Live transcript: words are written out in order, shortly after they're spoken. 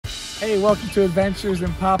Hey, welcome to Adventures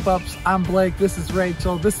and Pop-Ups. I'm Blake, this is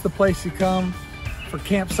Rachel. This is the place you come for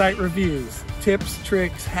campsite reviews, tips,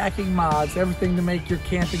 tricks, hacking mods, everything to make your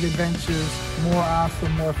camping adventures more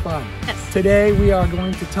awesome, more fun. Yes. Today we are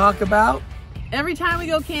going to talk about... Every time we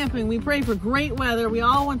go camping, we pray for great weather. We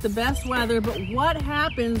all want the best weather, but what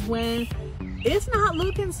happens when it's not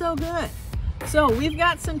looking so good? So we've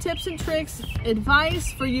got some tips and tricks,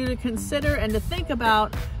 advice for you to consider and to think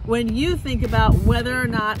about when you think about whether or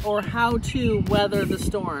not or how to weather the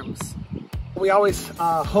storms. We always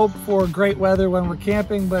hope for great weather when we're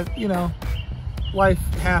camping, but you know, life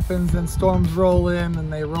happens and storms roll in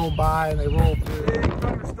and they roll by and they roll through. Big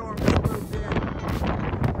thunderstorm just moved in.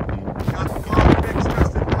 Got the car fixed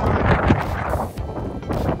just in time.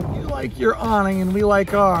 You like your awning and we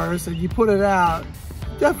like ours, and you put it out.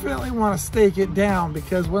 Definitely want to stake it down,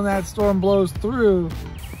 because when that storm blows through,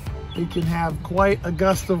 it can have quite a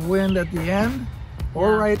gust of wind at the end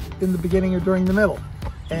or right in the beginning or during the middle.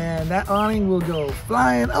 And that awning will go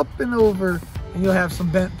flying up and over, and you'll have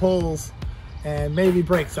some bent poles and maybe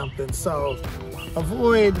break something. So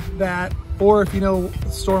avoid that, or if you know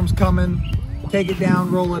the storm's coming, take it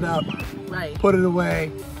down, roll it up, put it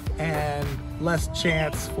away, and less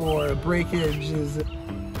chance for breakages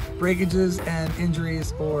and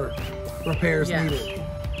injuries or repairs needed.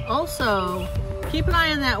 Also, keep an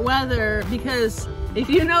eye on that weather, because if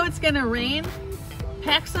you know it's gonna rain,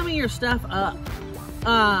 pack some of your stuff up.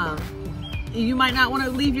 You might not want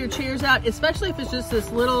to leave your chairs out, especially if it's just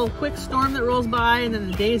this little quick storm that rolls by and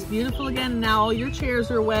then the day is beautiful again, and now all your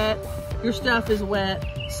chairs are wet, your stuff is wet.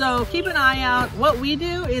 So keep an eye out. What we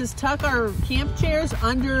do is tuck our camp chairs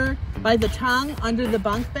under by the tongue, under the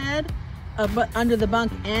bunk bed, but under the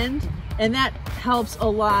bunk end, and that helps a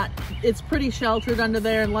lot. It's pretty sheltered under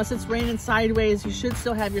there. Unless it's raining sideways, you should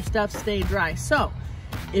still have your stuff stay dry. So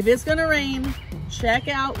if it's gonna rain, check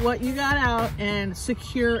out what you got out and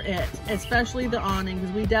secure it, especially the awning,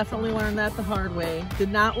 because we definitely learned that the hard way.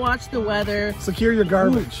 Did not watch the weather. Secure your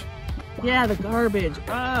garbage. Ooh. Yeah, the garbage.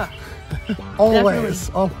 Always,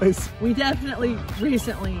 always. We definitely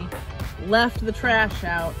recently left the trash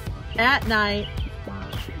out at night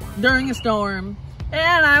during a storm,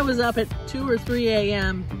 and I was up at 2 or 3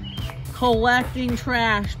 a.m. collecting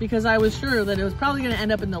trash because I was sure that it was probably going to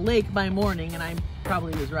end up in the lake by morning, and I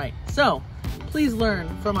probably was right. So please learn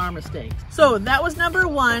from our mistakes. So that was number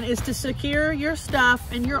one, is to secure your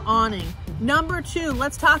stuff and your awning. Number two,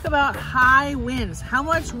 let's talk about high winds. How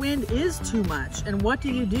much wind is too much, and what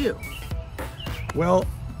do you do? Well,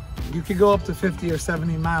 you could go up to 50 or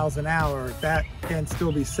 70 miles an hour. That can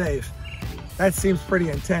still be safe. That seems pretty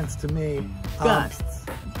intense to me.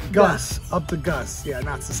 Gusts, up to gusts, yeah,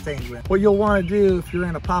 not sustained wind. What you'll want to do if you're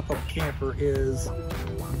in a pop-up camper is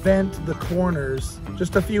vent the corners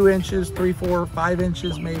just a few inches, 3, 4, 5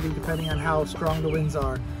 inches maybe, depending on how strong the winds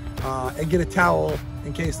are, and get a towel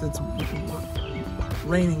in case it's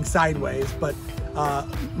raining sideways, but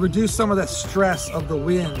reduce some of the stress of the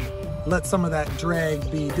wind. Let some of that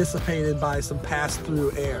drag be dissipated by some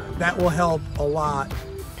pass-through air. That will help a lot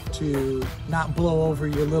to not blow over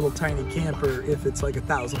your little tiny camper if it's like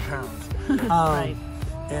 1,000 pounds. Right.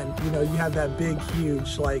 And you know, you have that big,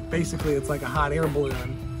 huge, like basically it's like a hot air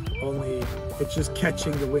balloon, only it's just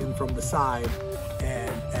catching the wind from the side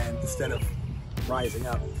and instead of rising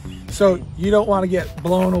up. So you don't want to get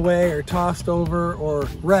blown away or tossed over or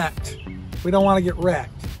wrecked. We don't want to get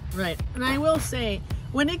wrecked. Right. And I will say,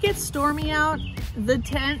 when it gets stormy out, the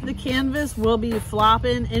tent, the canvas will be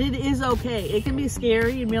flopping, and it is okay. It can be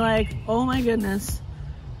scary and be like, oh my goodness,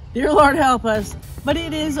 dear Lord help us, but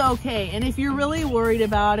it is okay. And if you're really worried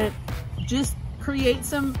about it, just create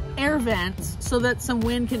some air vents so that some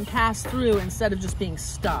wind can pass through instead of just being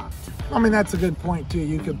stopped. I mean, that's a good point too.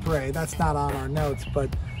 You could pray. That's not on our notes,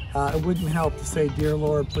 but it wouldn't help to say, dear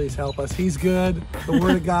Lord, please help us. He's good. The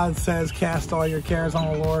word of God says, cast all your cares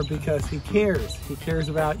on the Lord, because he cares. He cares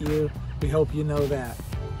about you. We hope you know that.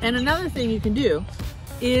 And another thing you can do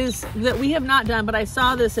is that we have not done, but I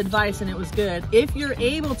saw this advice and it was good. If you're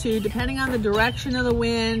able to, depending on the direction of the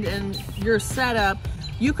wind and your setup,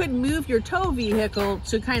 you could move your tow vehicle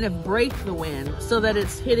to kind of break the wind so that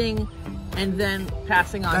it's hitting and then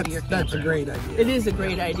passing on to your camper. That's a great idea. It is a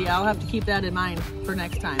great idea. I'll have to keep that in mind for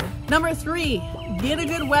next time. Number three, get a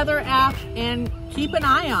good weather app and keep an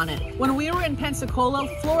eye on it. When we were in Pensacola,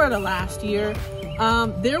 Florida last year,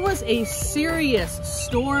 there was a serious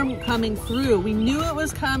storm coming through. We knew it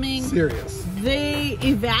was coming. Serious. They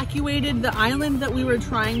evacuated the island that we were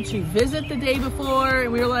trying to visit the day before,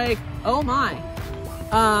 and we were like, oh my.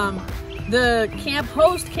 The camp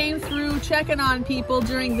host came through checking on people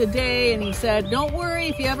during the day, and he said, don't worry,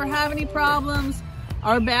 if you ever have any problems,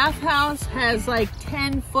 Our bathhouse has like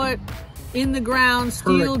 10-foot in the ground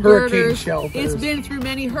steel girders. Shelters. It's been through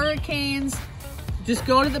many hurricanes. Just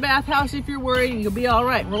go to the bathhouse if you're worried and you'll be all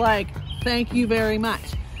right. We're like, thank you very much.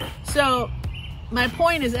 So my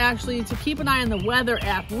point is actually to keep an eye on the weather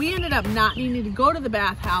app. We ended up not needing to go to the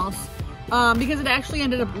bathhouse because it actually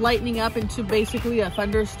ended up lightening up into basically a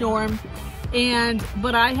thunderstorm.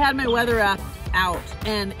 But I had my weather app out,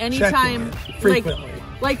 and anytime,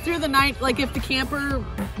 like through the night, like if the camper,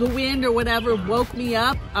 the wind or whatever woke me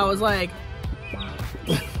up, I was like,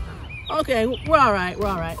 okay, we're all right, we're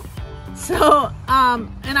all right. So,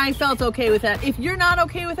 and I felt okay with that. If you're not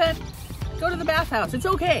okay with it, go to the bathhouse. It's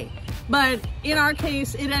okay. But in our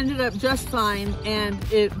case, it ended up just fine, and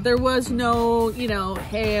there was no, you know,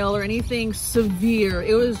 hail or anything severe.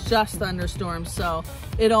 It was just thunderstorms, so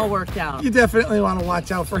it all worked out. You definitely want to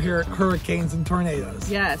watch out for hurricanes and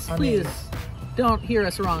tornadoes. Yes, please don't hear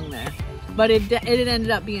us wrong there. But it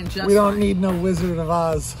ended up being just We don't fine. need no Wizard of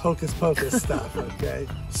Oz hocus pocus stuff, okay?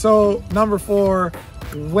 So, number 4,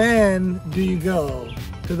 when do you go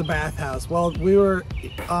to the bathhouse? Well, we were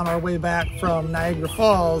on our way back from Niagara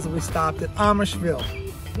Falls and we stopped at Amishville.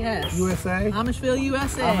 Yes. USA? Amishville,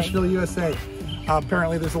 USA. Amishville, USA.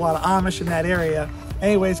 Apparently there's a lot of Amish in that area.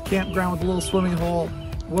 Anyways, campground with a little swimming hole.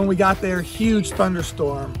 When we got there, huge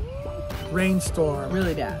thunderstorm, rainstorm.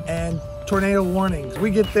 Really bad. And tornado warnings.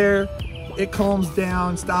 We get there, it calms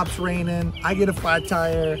down, stops raining. I get a flat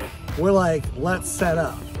tire. We're like, let's set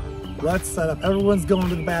up. Let's set up. Everyone's going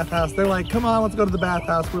to the bathhouse. They're like, come on, let's go to the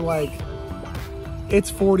bathhouse. We're like, it's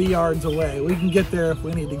 40 yards away. We can get there if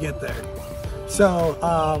we need to get there.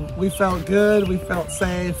 So we felt good. We felt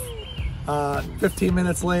safe. 15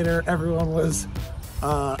 minutes later, everyone was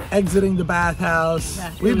exiting the bathhouse.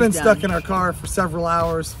 Yeah, We've been stuck in our car for several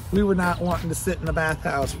hours. We were not wanting to sit in the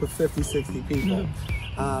bathhouse with 50, 60 people.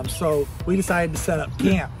 So we decided to set up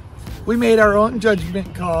camp. We made our own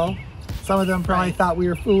judgment call. Some of them probably thought we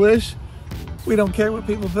were foolish. We don't care what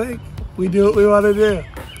people think. We do what we want to do.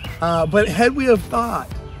 But had we have thought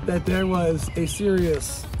that there was a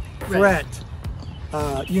serious threat,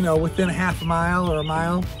 you know, within a half a mile or a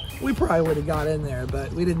mile, we probably would have got in there.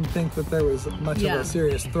 But we didn't think that there was much of a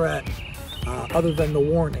serious threat other than the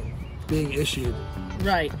warning being issued.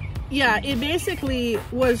 Right. Yeah, it basically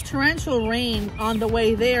was torrential rain on the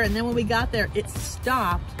way there, and then when we got there, it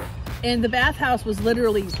stopped, and the bathhouse was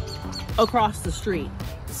literally across the street.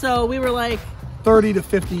 So we were like 30 to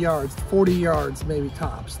 50 yards, 40 yards maybe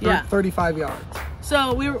tops, 35 yards.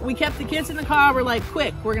 So we kept the kids in the car. We're like,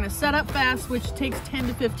 quick, we're gonna set up fast, which takes 10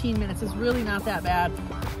 to 15 minutes. It's really not that bad.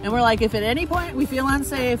 And we're like, if at any point we feel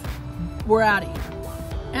unsafe, we're out of here.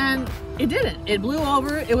 And it didn't. It blew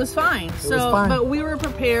over. It was fine. It was fine. But we were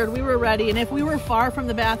prepared. We were ready. And if we were far from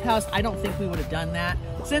the bathhouse, I don't think we would have done that.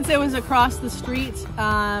 Since it was across the street,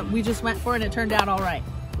 we just went for it and it turned out all right.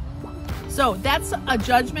 So that's a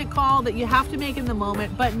judgment call that you have to make in the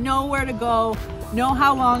moment, but know where to go, know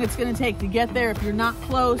how long it's going to take to get there. If you're not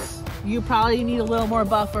close, you probably need a little more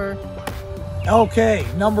buffer. Okay,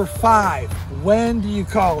 number 5. When do you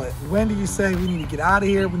call it? When do you say we need to get out of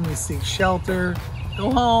here? We need to seek shelter. Go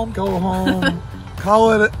home. Go home.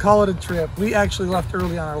 Call it a trip. We actually left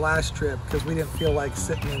early on our last trip because we didn't feel like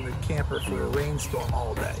sitting in the camper for a rainstorm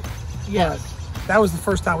all day. Yes. But that was the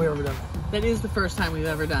first time we've ever done that. That is the first time we've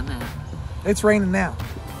ever done that. It's raining now.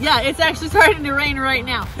 Yeah, it's actually starting to rain right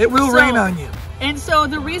now. It will rain on you. And so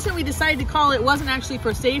the reason we decided to call it wasn't actually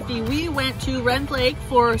for safety. We went to Rend Lake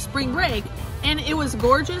for spring break, and it was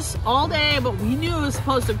gorgeous all day, but we knew it was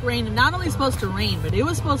supposed to rain. And not only supposed to rain, but it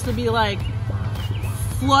was supposed to be like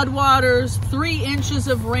floodwaters, 3 inches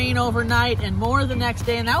of rain overnight, and more the next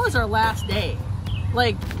day. And that was our last day.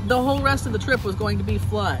 Like, the whole rest of the trip was going to be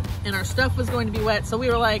flood, and our stuff was going to be wet. So we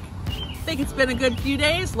were like, I think it's been a good few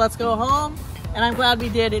days. Let's go home. And I'm glad we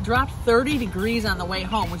did. It dropped 30 degrees on the way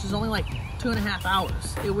home, which is only like 2.5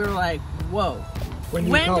 hours. We were like, whoa. When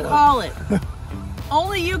to call it.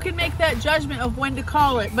 Only you can make that judgment of when to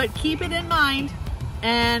call it, but keep it in mind.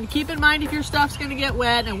 And keep in mind if your stuff's going to get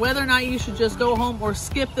wet and whether or not you should just go home or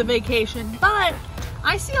skip the vacation. But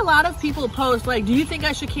I see a lot of people post like, do you think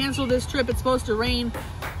I should cancel this trip? It's supposed to rain.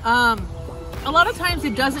 A lot of times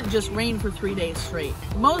it doesn't just rain for 3 days straight.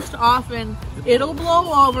 Most often it'll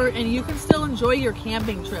blow over and you can still enjoy your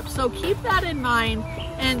camping trip. So keep that in mind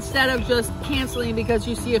instead of just canceling because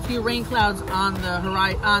you see a few rain clouds on the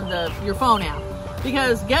horizon, on your phone app.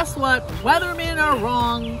 Because guess what? Weathermen are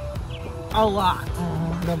wrong a lot.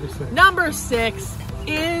 Number 6. Number 6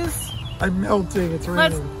 is... I'm melting. It's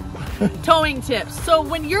raining. Towing tips. So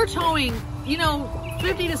when you're towing, you know,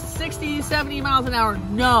 50 to 60, 70 miles an hour,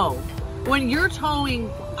 no. When you're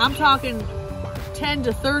towing, I'm talking 10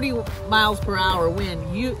 to 30 miles per hour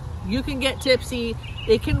wind, you can get tipsy.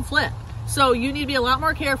 It can flip. So you need to be a lot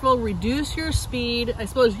more careful. Reduce your speed. I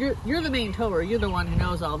suppose you're the main tower. You're the one who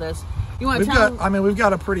knows all this. You want to tell them? I mean, we've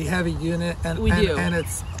got a pretty heavy unit, and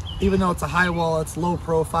it's, even though it's a high wall, it's low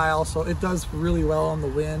profile, so it does really well on the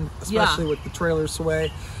wind, especially with the trailer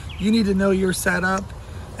sway. You need to know your setup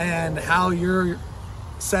and how your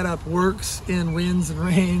setup works in winds and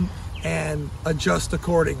rain, and adjust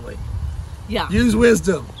accordingly. Yeah. Use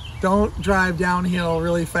wisdom. Don't drive downhill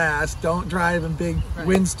really fast. Don't drive in big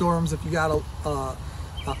windstorms if you got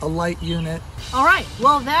a light unit. All right.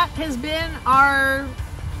 Well, that has been our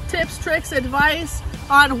tips, tricks, advice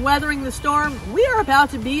on weathering the storm. We are about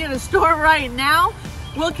to be in a storm right now.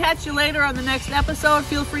 We'll catch you later on the next episode.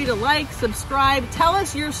 Feel free to like, subscribe, tell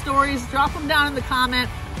us your stories, drop them down in the comment.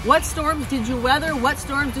 What storms did you weather? What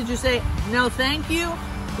storms did you say, no thank you?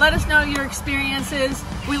 Let us know your experiences.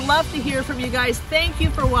 We love to hear from you guys. Thank you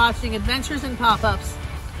for watching Adventures in Pop-Ups.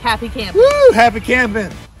 Happy camping. Woo! Happy camping.